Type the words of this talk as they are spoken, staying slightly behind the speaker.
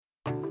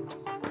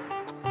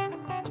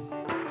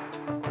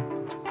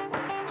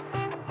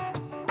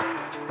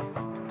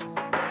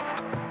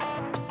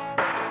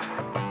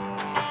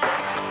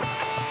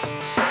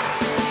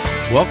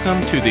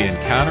Welcome to the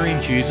Encountering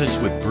Jesus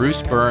with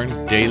Bruce Byrne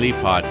Daily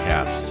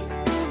Podcast.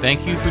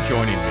 Thank you for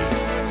joining me.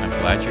 I'm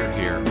glad you're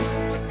here.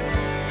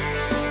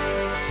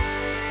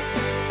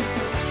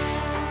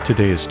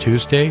 Today is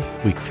Tuesday,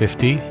 week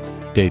 50,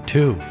 day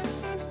 2.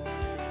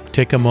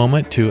 Take a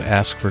moment to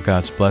ask for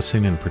God's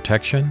blessing and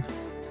protection,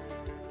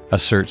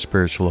 assert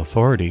spiritual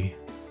authority,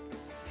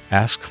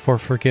 ask for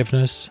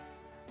forgiveness,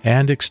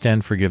 and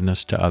extend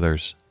forgiveness to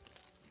others.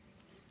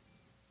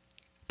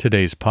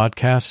 Today's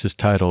podcast is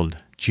titled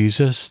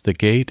Jesus, the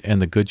Gate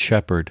and the Good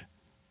Shepherd,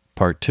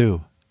 Part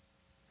 2.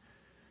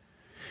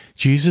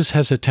 Jesus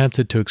has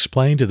attempted to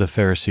explain to the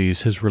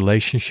Pharisees his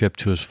relationship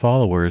to his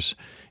followers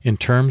in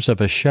terms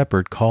of a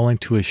shepherd calling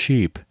to his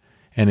sheep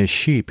and his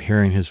sheep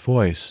hearing his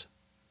voice.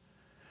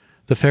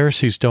 The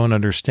Pharisees don't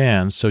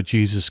understand, so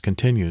Jesus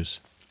continues.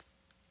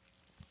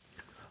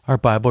 Our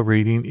Bible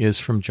reading is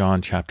from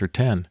John chapter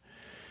 10.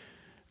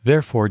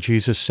 Therefore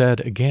Jesus said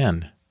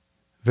again,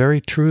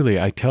 "Very truly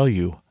I tell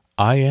you,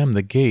 I am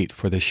the gate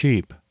for the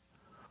sheep.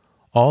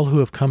 All who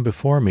have come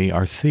before me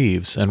are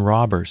thieves and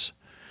robbers,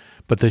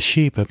 but the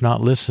sheep have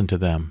not listened to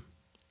them.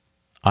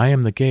 I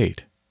am the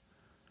gate.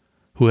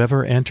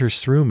 Whoever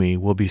enters through me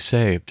will be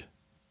saved.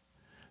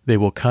 They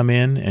will come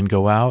in and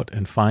go out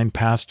and find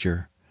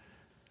pasture.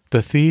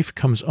 The thief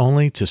comes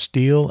only to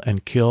steal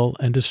and kill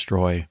and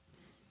destroy.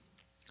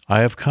 I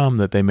have come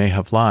that they may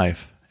have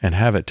life and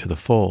have it to the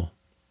full."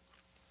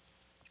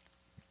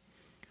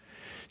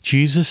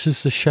 Jesus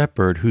is the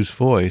shepherd whose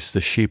voice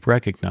the sheep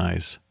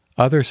recognize.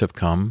 Others have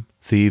come,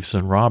 thieves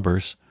and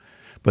robbers,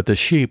 but the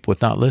sheep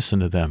would not listen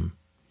to them.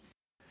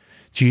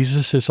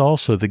 Jesus is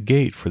also the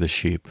gate for the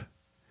sheep.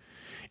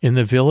 In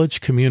the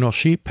village communal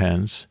sheep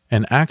pens,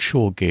 an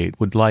actual gate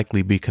would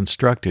likely be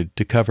constructed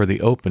to cover the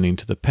opening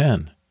to the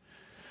pen.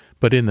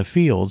 But in the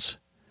fields,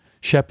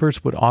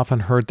 shepherds would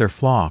often herd their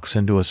flocks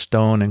into a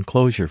stone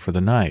enclosure for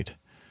the night.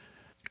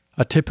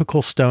 A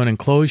typical stone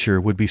enclosure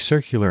would be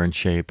circular in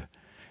shape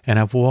and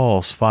have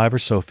walls 5 or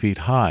so feet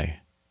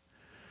high.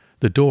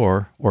 The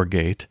door, or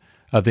gate,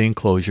 of the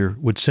enclosure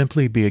would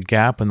simply be a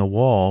gap in the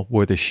wall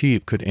where the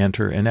sheep could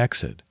enter and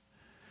exit.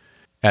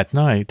 At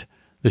night,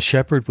 the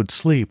shepherd would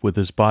sleep with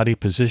his body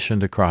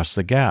positioned across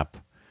the gap,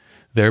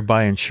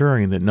 thereby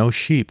ensuring that no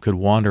sheep could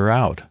wander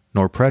out,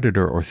 nor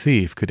predator or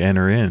thief could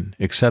enter in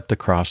except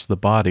across the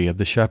body of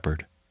the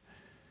shepherd.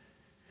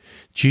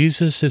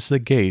 Jesus is the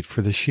gate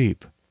for the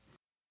sheep.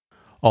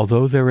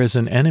 Although there is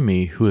an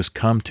enemy who has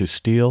come to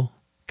steal,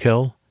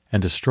 kill,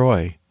 and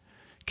destroy,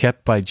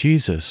 kept by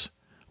Jesus,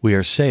 we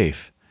are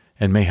safe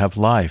and may have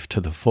life to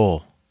the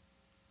full.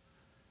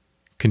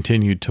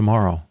 Continued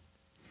tomorrow.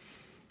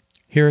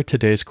 Here are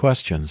today's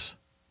questions.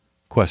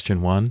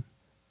 Question 1.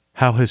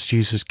 How has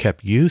Jesus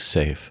kept you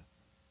safe?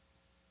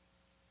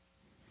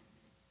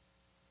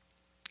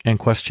 And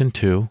question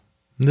 2.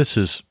 This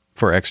is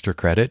for extra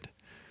credit.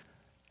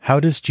 How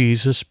does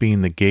Jesus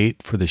being the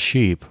gate for the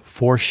sheep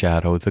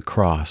foreshadow the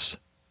cross?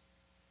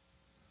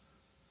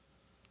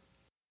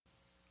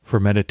 For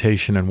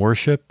meditation and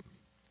worship,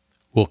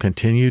 we'll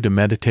continue to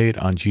meditate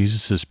on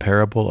Jesus'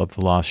 parable of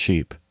the lost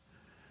sheep.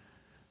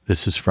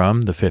 This is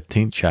from the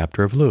 15th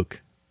chapter of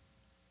Luke.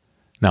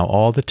 Now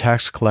all the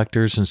tax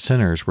collectors and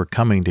sinners were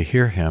coming to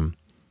hear him,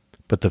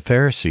 but the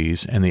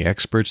Pharisees and the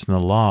experts in the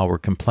law were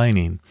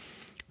complaining,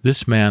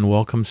 "This man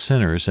welcomes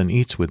sinners and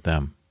eats with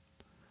them."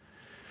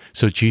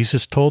 So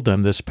Jesus told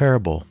them this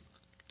parable.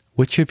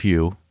 Which of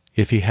you,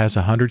 if he has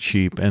 100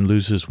 sheep and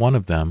loses one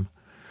of them,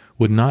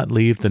 would not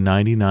leave the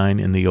 99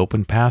 in the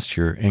open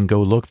pasture and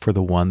go look for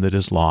the one that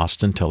is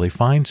lost until he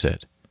finds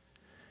it?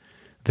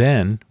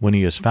 Then, when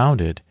he has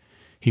found it,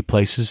 he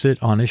places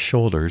it on his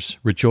shoulders,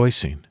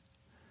 rejoicing.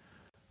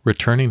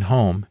 Returning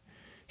home,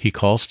 he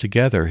calls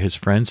together his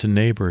friends and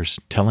neighbors,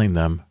 telling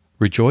them,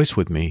 "Rejoice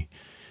with me,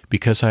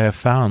 because I have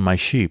found my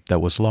sheep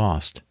that was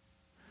lost."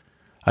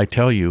 I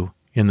tell you,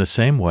 in the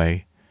same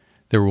way,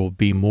 there will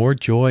be more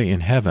joy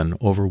in heaven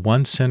over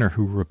one sinner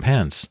who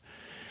repents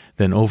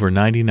than over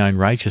 99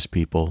 righteous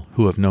people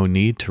who have no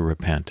need to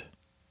repent.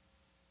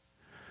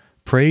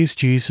 Praise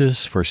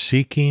Jesus for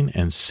seeking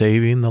and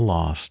saving the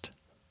lost.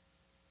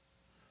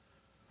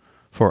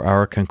 For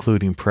our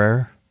concluding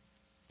prayer,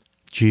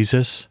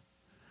 Jesus,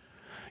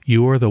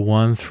 you are the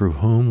one through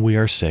whom we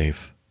are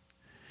safe.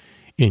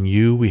 In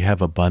you we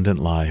have abundant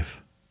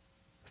life.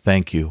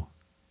 Thank you.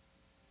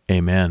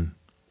 Amen.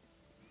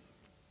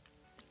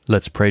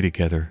 Let's pray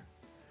together.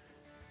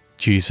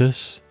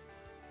 Jesus,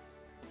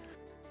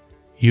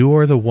 you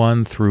are the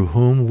one through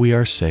whom we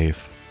are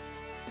safe.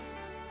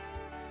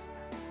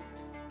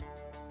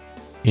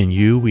 In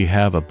you we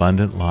have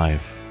abundant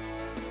life.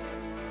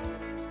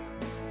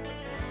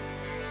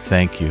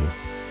 Thank you.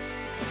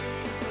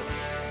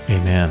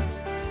 Amen.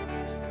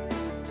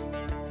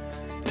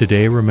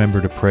 Today remember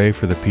to pray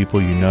for the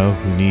people you know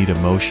who need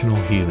emotional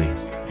healing.